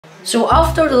So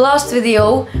after the last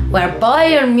video where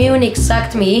Bayern Munich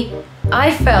sacked me, I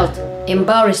felt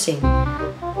embarrassing.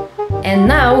 And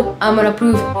now I'm gonna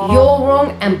prove you're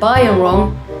wrong and Bayern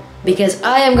wrong, because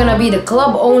I am gonna be the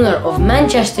club owner of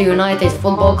Manchester United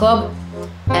Football Club.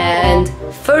 And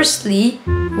firstly,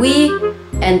 we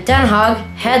and Ten Hag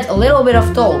had a little bit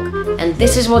of talk, and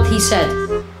this is what he said.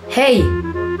 Hey,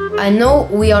 I know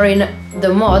we are in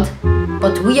the mud,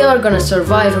 but we are gonna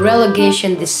survive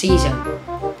relegation this season.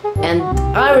 And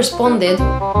I responded,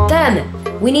 then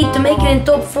we need to make it in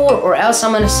top 4 or else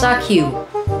I'm gonna sack you.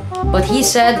 But he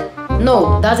said,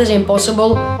 no, that is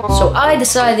impossible. So I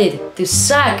decided to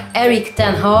sack Erik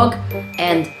Ten Hag,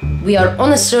 and we are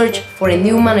on a search for a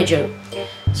new manager.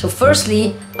 So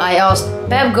firstly, I asked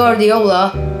Pep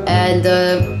Guardiola, and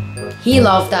he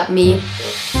laughed at me.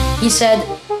 He said,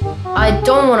 I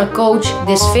don't want to coach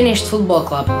this finished football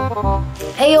club.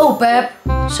 Heyo Pep,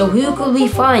 so who could we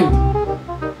find?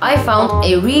 I found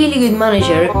a really good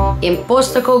manager in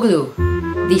Postecoglou,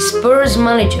 the Spurs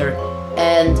manager,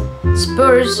 and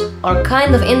Spurs are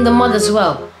kind of in the mud as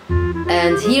well.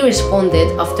 And he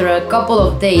responded, after a couple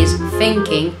of days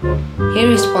thinking, he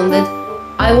responded,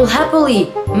 I will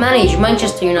happily manage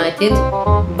Manchester United,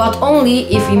 but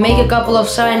only if we make a couple of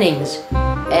signings.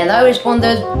 And I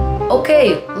responded,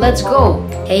 okay, let's go.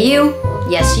 Hey you,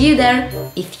 yes you there.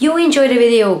 If you enjoyed the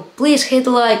video, please hit the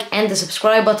like and the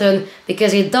subscribe button,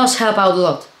 because it does help out a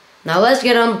lot. Now let's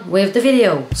get on with the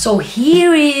video. So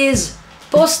here is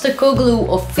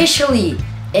Postecoglou officially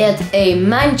as a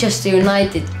Manchester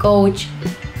United coach.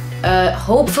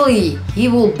 Hopefully he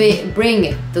will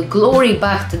bring the glory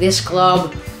back to this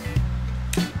club,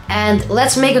 and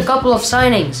let's make a couple of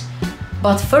signings.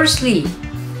 But firstly,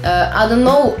 I don't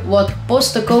know what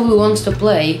Postecoglou wants to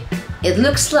play. It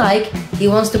looks like he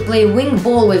wants to play wing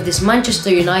ball with this Manchester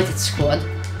United squad.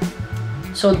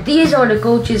 So these are the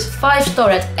coaches, 5-star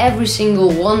at every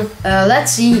single one.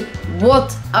 Let's see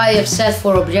what I have set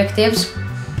for objectives.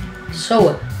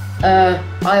 So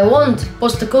I want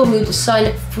Postecoglou to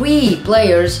sign 3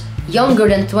 players younger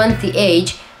than 20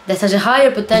 age that has a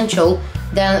higher potential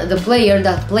than the player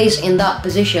that plays in that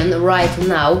position right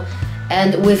now.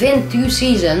 And within 2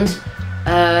 seasons,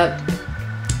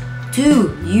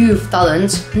 2 youth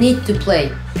talents need to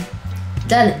play.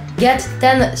 Then get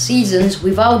 10 seasons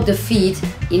without defeat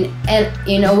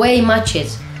in away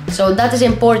matches. So that is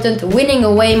important, winning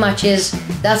away matches,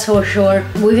 that's for sure.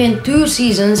 Within 2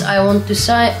 seasons, I want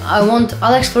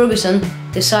Alex Ferguson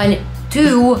to sign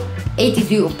 2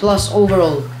 82 plus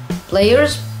overall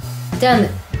players. Then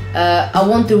I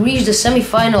want to reach the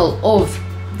semi-final of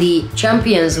the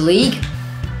Champions League,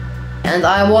 and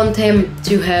I want him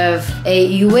to have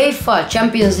a UEFA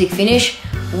Champions League finish,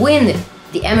 win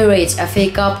the Emirates FA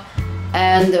Cup,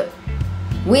 and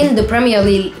win the Premier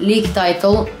League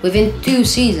title within 2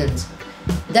 seasons.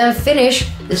 Then finish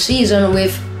the season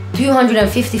with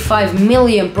 255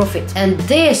 million profit. And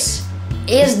this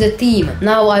is the team.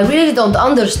 Now I really don't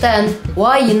understand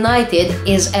why United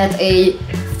is at a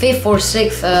 5th or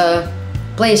 6th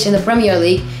place in the Premier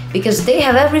League, because they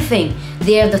have everything.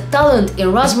 They have the talent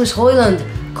in Rasmus Højlund,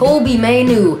 Kobe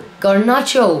Mainoo,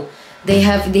 Garnacho. They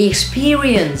have the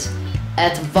experience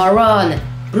at Varane,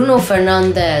 Bruno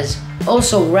Fernandes,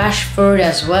 also Rashford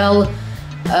as well.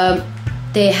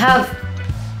 They have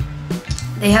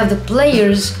the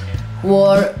players who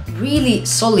are really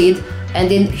solid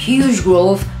and in huge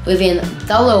growth within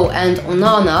Dalot and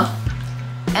Onana.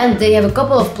 And they have a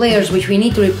couple of players which we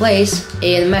need to replace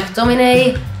in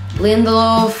McTominay,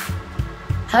 Lindelof,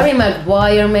 Harry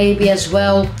Maguire maybe as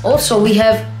well. Also we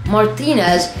have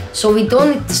Martinez, so we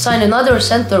don't need to sign another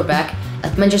centre back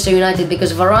at Manchester United,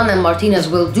 because Varane and Martinez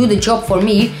will do the job for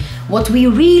me. What we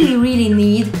really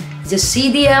need is a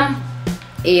CDM,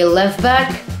 a left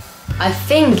back, I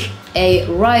think a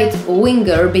right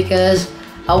winger, because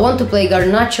I want to play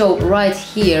Garnacho right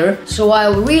here, so I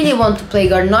really want to play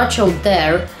Garnacho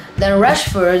there. Then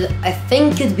Rashford, I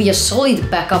think, could be a solid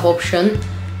backup option.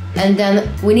 And then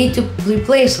we need to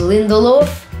replace Lindelof,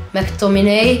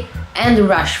 McTominay and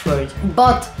Rashford.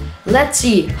 But let's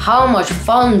see how much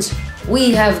funds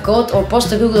we have got, or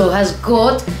Postecoglou has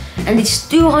got, and it's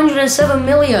 207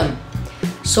 million.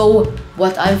 So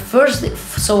what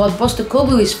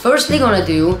Postecoglou is firstly gonna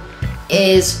do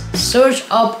is search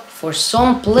up for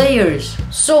some players.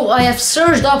 So I have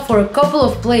searched up for a couple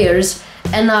of players,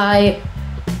 and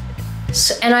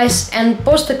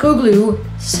Postecoglou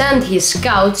sent his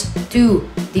scouts to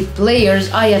the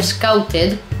players I have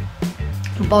scouted.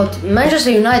 But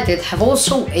Manchester United have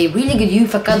also a really good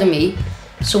youth academy,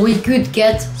 so we could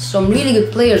get some really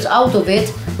good players out of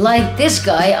it, like this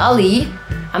guy Ali,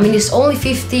 I mean, it's only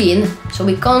 15, so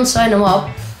we can't sign him up.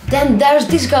 Then there's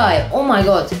this guy, oh my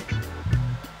god.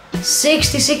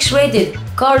 66 rated,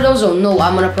 Cardozo. No,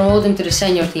 I'm gonna promote him to the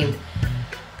senior team.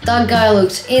 That guy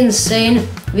looks insane.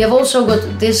 We have also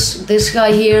got this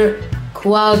guy here,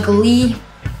 Quagli.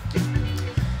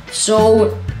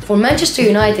 So for Manchester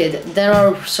United, there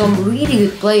are some really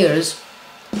good players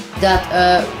that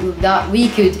that we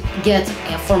could get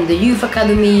from the youth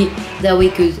academy, that we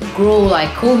could grow,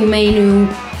 like Kobe Mainu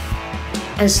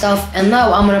and stuff. And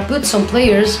now I'm gonna put some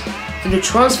players to the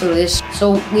transfer list.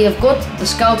 So we have got the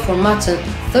scout for Madsen,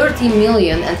 30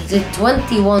 million, and he's a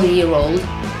 21-year-old.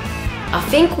 I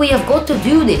think we have got to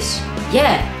do this.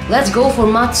 Yeah, let's go for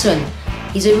Madsen.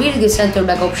 He's a really good center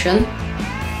back option.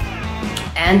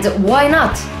 And why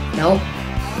not? No.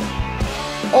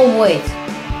 Oh wait.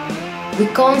 We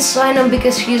can't sign him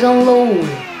because he's on loan.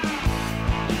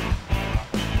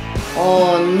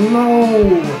 Oh no.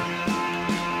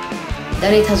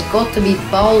 Then it has got to be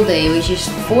Balde, which is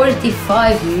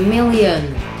 45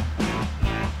 million.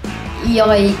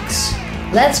 Yikes.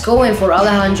 Let's go in for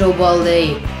Alejandro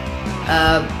Balde.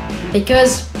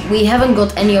 Because we haven't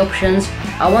got any options.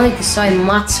 I wanted to sign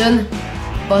Madsen,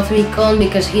 but we can't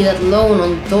because he's at loan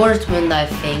on Dortmund, I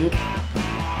think.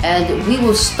 And we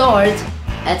will start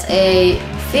at a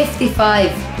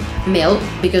 55 mil,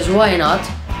 because why not?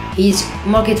 He's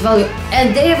market value,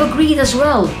 and they have agreed as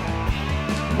well.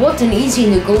 What an easy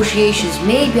negotiations.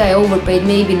 Maybe I overpaid,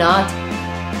 maybe not.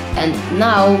 And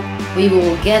now we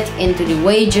will get into the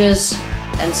wages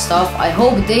and stuff. I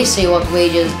hope they say what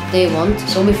wages they want.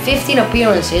 So with 15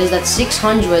 appearances, that's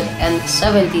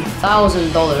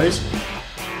 $670,000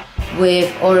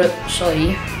 with, or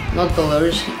sorry, not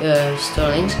dollars,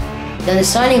 sterlings. Then the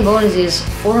signing bonus is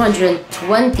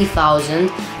 420,000,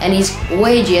 and his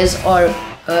wages are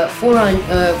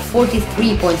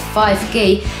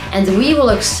 43.5k, and we will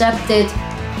accept it.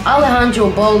 Alejandro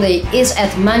Balde is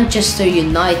at Manchester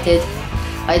United.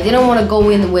 I didn't want to go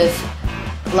in with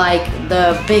like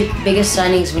the biggest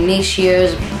signings,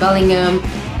 Vinicius, Bellingham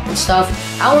and stuff.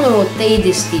 I want to rotate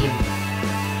this team,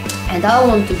 and I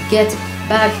want to get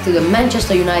back to the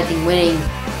Manchester United winning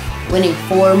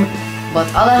form. But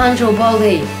Alejandro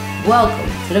Balde, welcome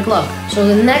to the club. So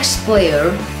the next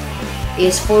player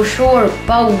is for sure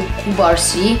Pau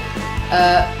Cubarsí.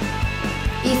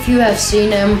 If you have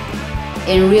seen him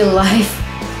in real life,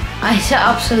 he's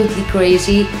absolutely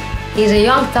crazy. He's a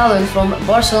young talent from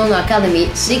Barcelona Academy,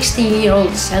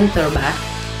 16-year-old center back.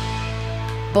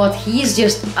 But he's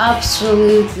just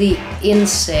absolutely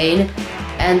insane,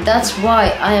 and that's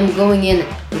why I am going in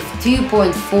with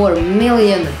 $2.4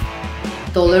 million,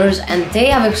 and they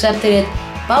have accepted it.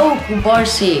 Pau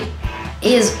Cubarsí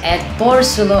is at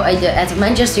Barcelona, at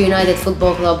Manchester United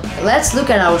Football Club. Let's look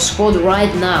at our squad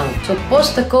right now. So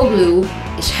Postecoglou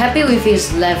is happy with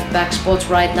his left back spot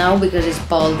right now because it's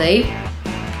Balde.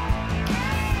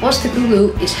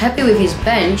 Postecoglou is happy with his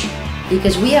bench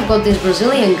because we have got this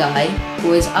Brazilian guy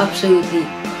who is absolutely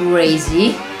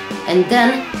crazy. And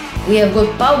then we have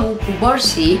got Pau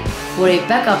Cubarsí for a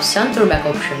backup center back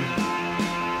option.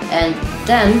 And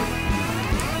then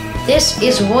this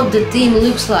is what the team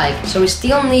looks like. So we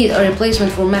still need a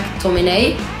replacement for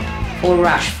McTominay or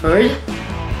Rashford.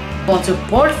 But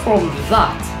apart from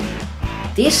that,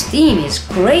 this team is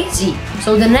crazy.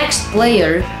 So the next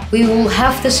player, we will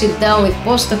have to sit down with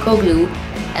Postecoglou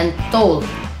and talk,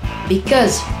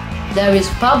 because there is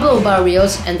Pablo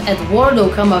Barrios and Eduardo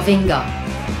Camavinga.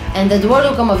 And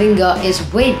Eduardo Camavinga is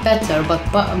way better, but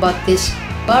this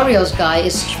Barrios guy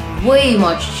is way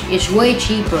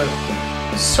cheaper.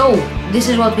 So this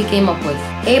is what we came up with.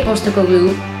 Hey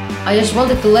Postecoglou, I just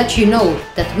wanted to let you know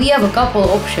that we have a couple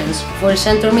options for a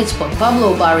center mid spot,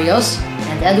 Pablo Barrios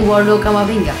and Eduardo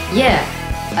Camavinga. Yeah,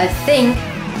 I think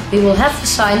we will have to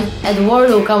sign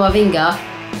Eduardo Camavinga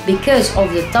because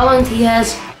of the talent he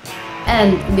has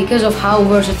and because of how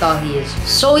versatile he is.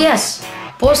 So yes,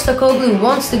 Postecoglou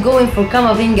wants to go in for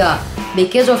Camavinga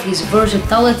because of his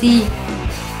versatility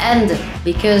and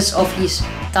because of his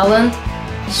talent.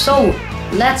 So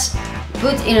let's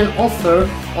put in an offer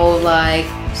of like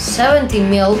 70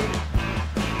 mil.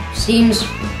 Seems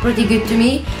pretty good to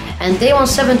me. And they want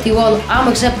 71, I'm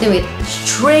accepting it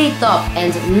straight up.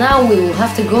 And now we will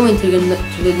have to go into the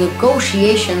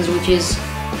negotiations, which is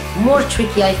more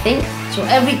tricky, I think. So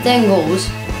every 10 goals,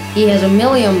 he has $1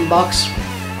 million, but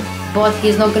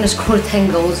he's not gonna score 10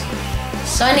 goals.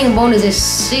 Signing bonus is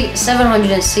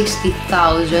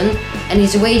 760,000, and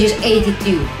his wage is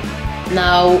 82.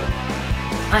 Now,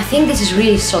 I think this is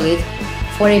really solid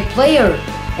for a player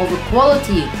of the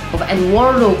quality of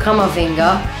Eduardo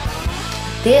Camavinga.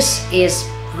 This is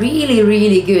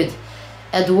really good.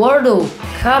 Eduardo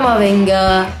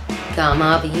Camavinga.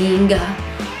 Camavinga.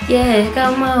 Yeah,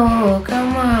 come on,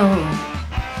 come on.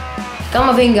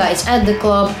 Camavinga is at the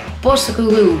club.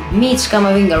 Postecoglou meets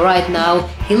Camavinga right now.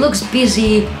 He looks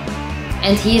busy,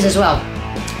 and he is as well.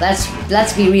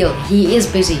 Let's be real, he is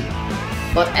busy.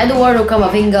 But Eduardo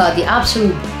Camavinga, the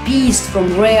absolute beast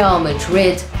from Real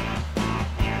Madrid,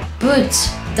 puts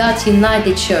that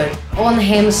United shirt on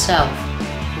himself.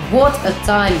 What a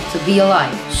time to be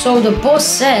alive. So the boss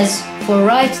says, for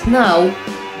right now,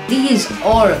 these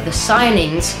are the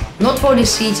signings, not for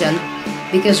this season,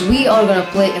 because we are gonna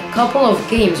play a couple of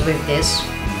games with this,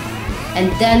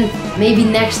 and then maybe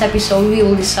next episode we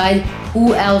will decide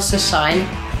who else to sign.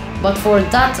 But for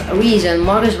that reason,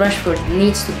 Marcus Rashford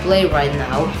needs to play right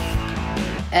now.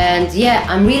 And yeah,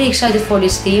 I'm really excited for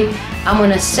this team. I'm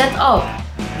gonna set up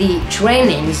the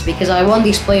trainings because I want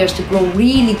these players to grow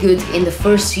really good in the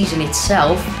first season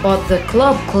itself. But the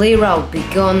club clear out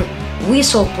begun. We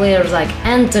saw players like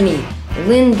Anthony,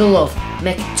 Lindelof,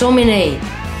 McTominay.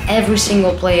 Every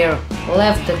single player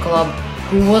left the club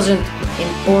who wasn't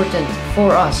important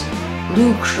for us.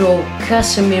 Luke Shaw,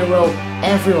 Casemiro,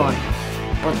 everyone.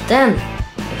 But then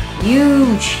a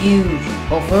huge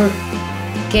offer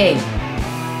came.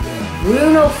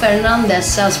 Bruno Fernandes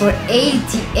sells for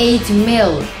 88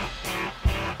 mil.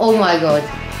 Oh my god,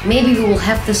 maybe we will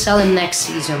have to sell him next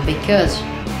season because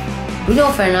Bruno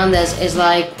Fernandes is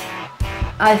like,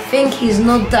 I think he's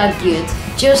not that good.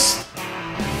 Just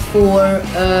for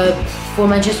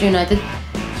Manchester United,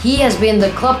 he has been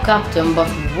the club captain, but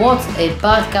what a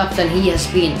bad captain he has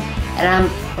been. And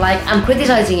I'm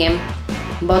criticizing him,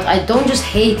 but I don't just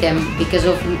hate him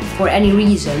for any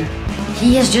reason.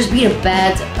 He has just been a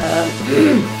bad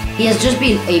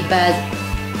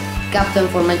captain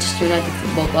for Manchester United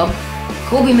Football Club.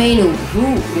 Kobbie Mainoo,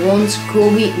 who wants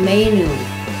Kobbie Mainoo?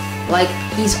 Like,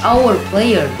 he's our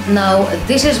player. Now,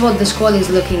 this is what the squad is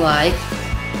looking like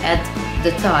at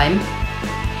the time.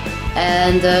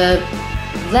 And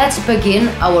let's begin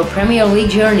our Premier League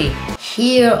journey.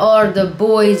 Here are the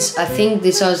boys. I think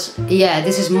this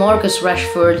is Marcus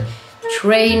Rashford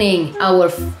training. Our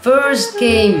first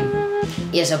game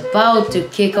is about to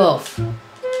kick off.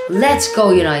 Let's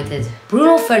go, United.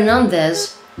 Bruno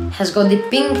Fernandes has got the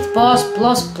pink pass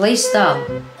plus playstyle.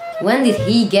 When did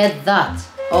he get that?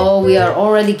 Oh, we are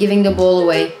already giving the ball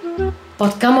away.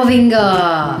 But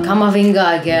Camavinga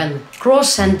again.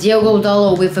 Cross and Diogo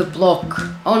Dalot with a block.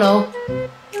 Oh no.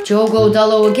 Diogo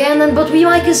Dalot again, but we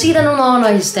might concede and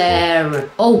Onana is there.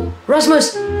 Oh,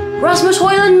 Rasmus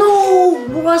Højlund,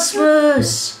 no!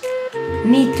 Rasmus!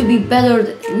 Need to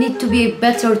be a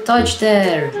better touch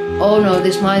there. Oh no,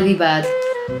 this might be bad.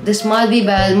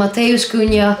 Mateus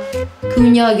Cunha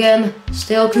again,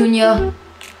 still Cunha.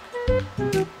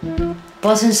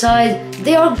 Pass inside.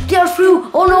 They are through.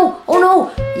 Oh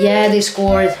no. Yeah, they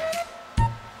scored.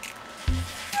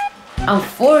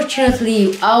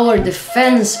 Unfortunately, our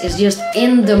defense is just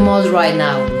in the mud right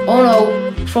now. Oh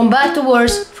no. From bad to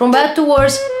worse.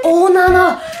 Oh,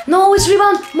 Nana. No, it's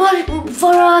rebound.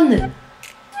 Varane.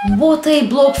 What a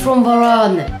block from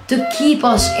Varane to keep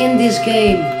us in this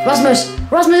game. Rasmus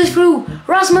is through.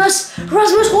 Rasmus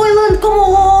Højlund, come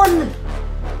on.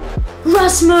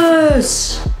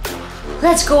 Rasmus.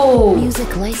 Let's go!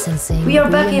 Music licensing. We are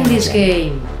back in this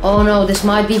game. Oh no, this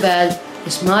might be bad.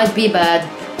 This might be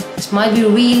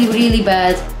really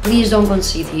bad. Please don't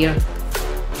concede here.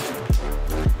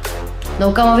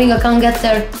 No, Camavinga can't get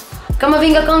there.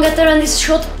 And this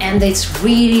shot, and it's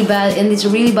really bad. And it's a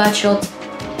really bad shot.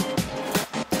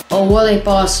 Oh, what a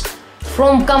pass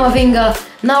from Camavinga.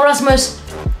 Now Rasmus.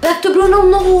 Back to Bruno.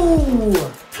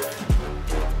 No!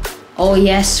 Oh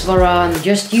yes, Varane,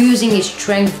 just using his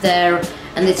strength there,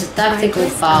 and it's a tactical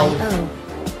foul.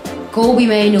 Kobbie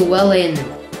Mainoo well in.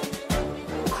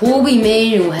 Kobbie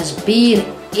Mainoo has been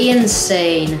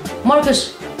insane.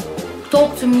 Marcus,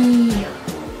 talk to me.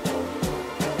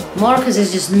 Marcus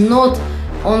is just not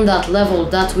on that level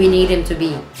that we need him to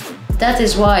be. That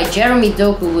is why Jeremy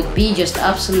Doku would be just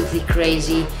absolutely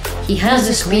crazy. He has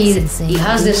the speed, he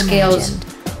has the skills.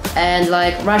 And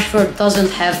like Rashford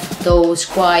doesn't have those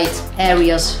quiet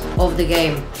areas of the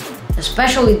game.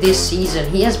 Especially this season,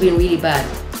 he has been really bad.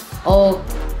 Oh,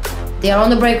 they are on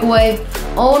the breakaway.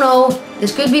 Oh no,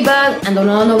 this could be bad. And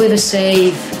Onana with a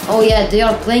save. Oh yeah, they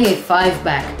are playing a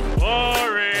 5-back.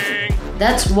 Boring.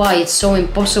 That's why it's so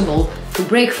impossible to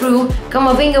break through.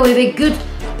 Camavinga with a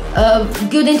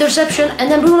good interception,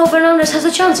 and then Bruno Fernandes has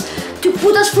a chance to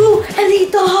put us through, and he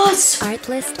does.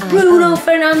 Bruno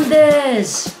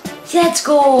Fernandes. Let's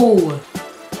go!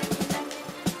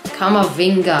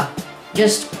 Camavinga,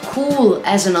 just cool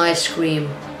as an ice cream.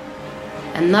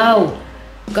 And now,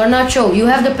 Garnacho, you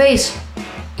have the pace.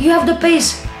 You have the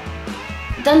pace.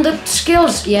 Then the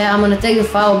skills. Yeah, I'm gonna take the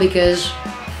foul because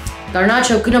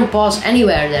Garnacho couldn't pass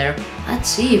anywhere there. Let's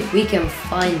see if we can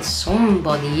find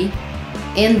somebody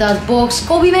in that box.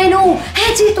 Kobe Mainoo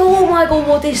heads it. Oh my god,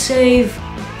 what a save.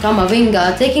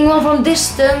 Camavinga taking one from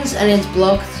distance and it's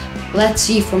blocked. Let's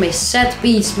see from a set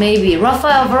piece maybe.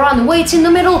 Rafael Varane waits in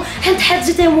the middle and heads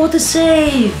it in. What a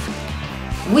save.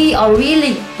 We are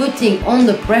really putting on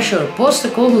the pressure.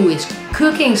 Postecoglou is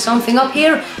cooking something up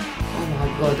here. Oh my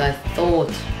god, I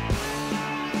thought.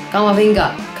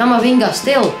 Camavinga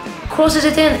still crosses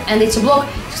it in and it's a block.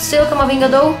 Still Camavinga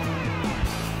though.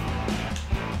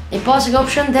 A passing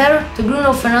option there to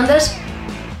Bruno Fernandes.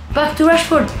 Back to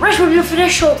Rashford. Rashford with a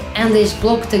finesse shot and is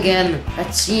blocked again.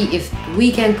 Let's see if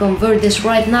we can convert this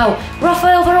right now.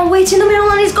 Rafael Varane waits in the middle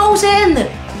and it goes in.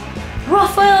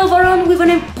 Rafael Varane with an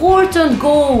important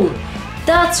goal.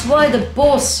 That's why the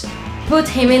boss put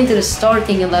him into the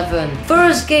starting 11.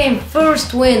 First game,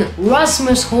 first win.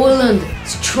 Rasmus Højlund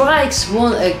strikes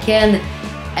one again.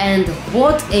 And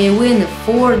what a win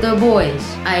for the boys.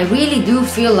 I really do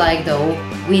feel like though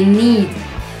we need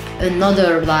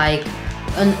another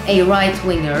a right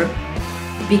winger,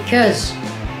 because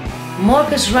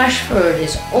Marcus Rashford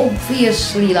is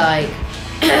obviously like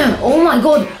oh my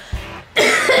god.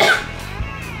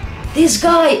 This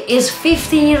guy is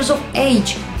 15 years of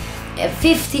age,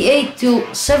 58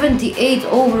 to 78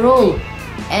 overall,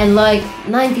 and like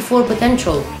 94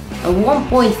 potential, and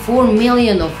 1.4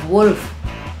 million of worth.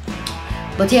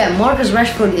 But yeah, Marcus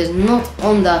Rashford is not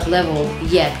on that level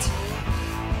yet.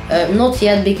 Not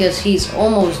yet because he's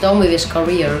almost done with his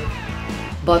career.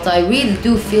 But I really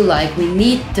do feel like we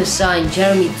need to sign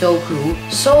Jeremy Doku.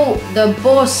 So the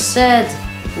boss said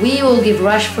we will give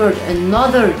Rashford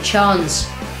another chance.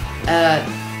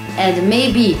 And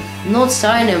maybe not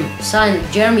sign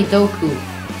Jeremy Doku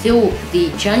till the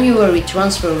January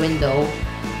transfer window.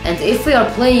 And if we are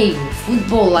playing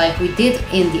football like we did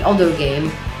in the other game,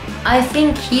 I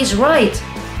think he's right.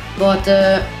 But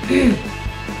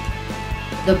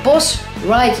the boss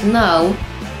right now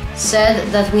said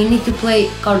that we need to play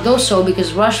Cardoso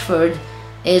because Rashford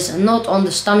is not on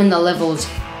the stamina levels.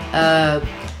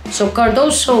 So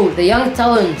Cardoso, the young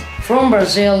talent from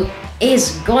Brazil,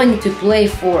 is going to play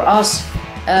for us.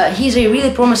 He's a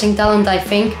really promising talent, I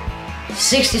think.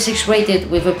 66 rated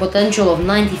with a potential of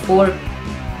 94.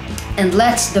 And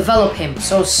let's develop him.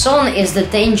 So Son is the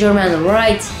danger man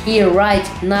right here, right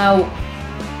now.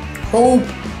 Hope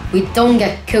we don't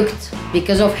get cooked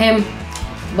because of him.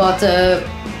 But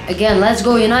again, let's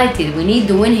go United. We need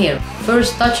the win here.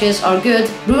 First touches are good.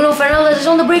 Bruno Fernandes is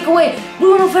on the breakaway.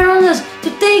 Bruno Fernandes to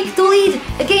take the lead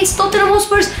against Tottenham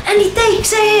Hotspur, and he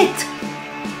takes it.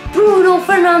 Bruno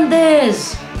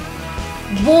Fernandes.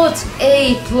 What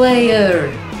a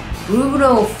player.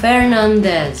 Bruno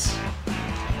Fernandes.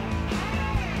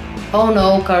 Oh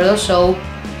no, Cardoso,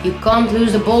 you can't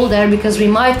lose the ball there because we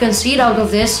might concede out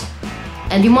of this.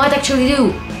 And you might actually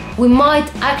do. We might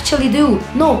actually do.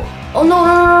 No. Oh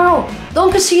no.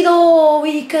 Don't concede. Oh,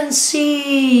 we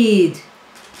concede.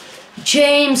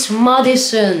 James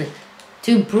Maddison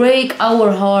to break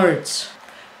our hearts.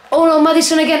 Oh no,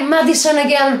 Maddison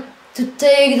again to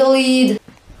take the lead.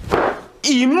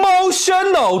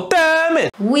 Emotional, damn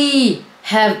it. We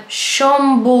have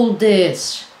shambled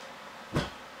this.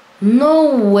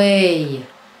 No way.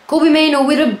 Kobe Mainoo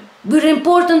with an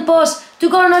important pass to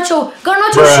Garnacho.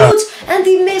 Garnacho shoots and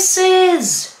he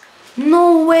misses.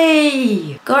 No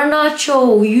way.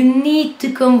 Garnacho, you need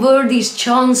to convert these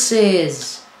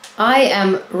chances. I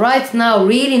am right now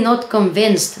really not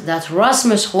convinced that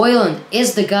Rasmus Højlund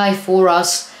is the guy for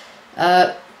us.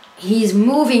 He's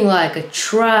moving like a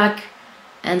track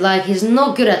and like he's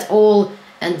not good at all.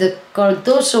 And the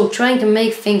Cardoso trying to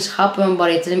make things happen, but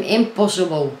it's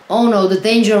impossible. Oh no, the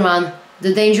danger man.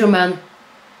 The danger man.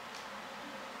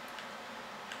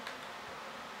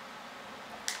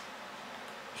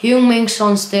 Heung-min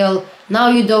Son still.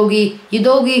 Now Udogie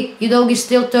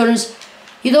still turns.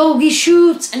 Udogie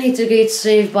shoots and it's a great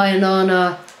save by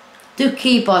Onana to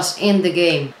keep us in the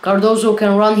game. Cardoso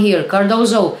can run here.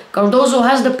 Cardoso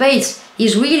has the pace.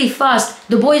 He's really fast.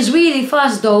 The boy is really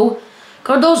fast though.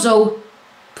 Cardoso.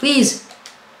 Please.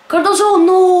 Cardoso,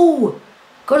 no!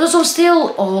 Cardoso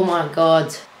still. Oh my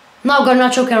god. Now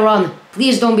Garnacho can run.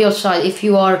 Please don't be offside. If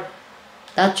you are,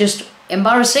 that's just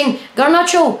embarrassing.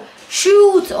 Garnacho,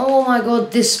 shoot! Oh my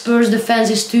god, this Spurs defense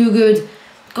is too good.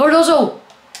 Cardoso,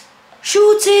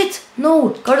 shoots it! No,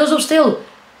 Cardoso still.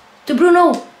 To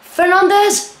Bruno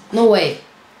Fernandes. No way.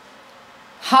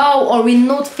 How are we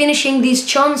not finishing these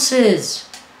chances?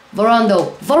 Varane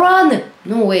though. Varane!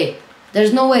 No way.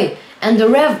 There's no way. and the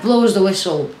ref blows the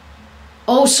whistle.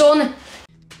 Oh son!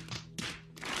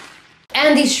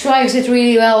 And he strikes it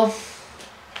really well.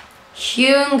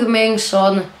 Heung-min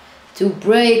Son to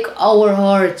break our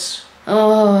hearts.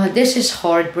 Oh, this is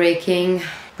heartbreaking.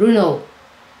 Bruno.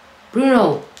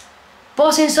 Bruno.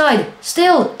 Pass inside.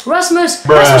 Still. Rasmus.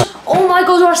 Rasmus. Oh my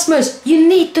god, Rasmus. You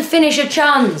need to finish a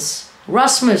chance.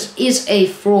 Rasmus is a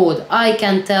fraud. I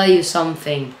can tell you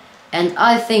something. And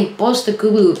I think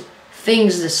Postecoglou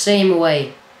thinks the same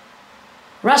way.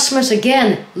 Rasmus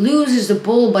again loses the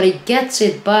ball, but he gets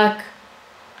it back.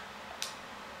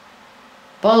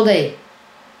 Balde.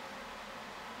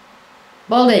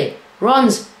 Balde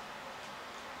runs.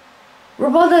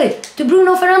 Balde to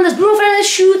Bruno Fernandes. Bruno Fernandes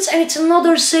shoots and it's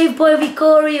another save by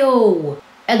Vicario.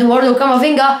 Eduardo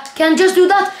Camavinga can just do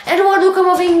that. Eduardo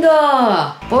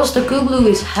Camavinga. Postecoglou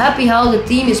is happy how the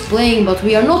team is playing, but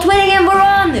we are not winning, and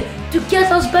Varane to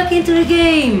get us back into the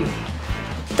game.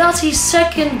 That's his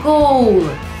second goal.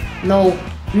 No,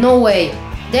 no way.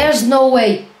 There's no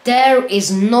way. There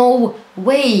is no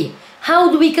way.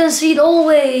 How do we concede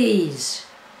always?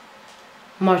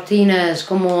 Martinez,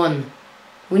 come on.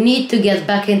 We need to get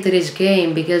back into this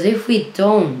game, because if we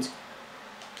don't,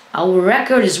 our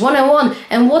record is 1-1,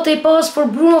 and what a pass for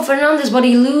Bruno Fernandes, but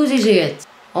he loses it.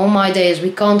 Oh my days,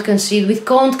 we can't concede, we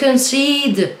can't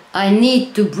concede. I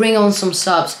need to bring on some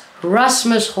subs.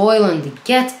 Rasmus Højlund,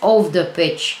 get off the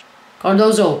pitch.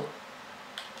 Cardozo.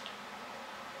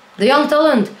 The young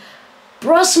talent.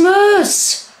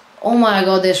 Rasmus! Oh my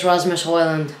god, this Rasmus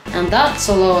Højlund. And that's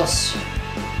a loss.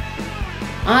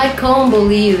 I can't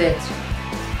believe it.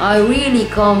 I really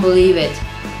can't believe it.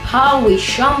 How we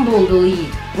shambled the lead.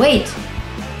 Wait,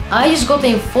 I just got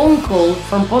a phone call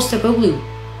from Postecoglou.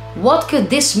 What could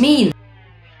this mean?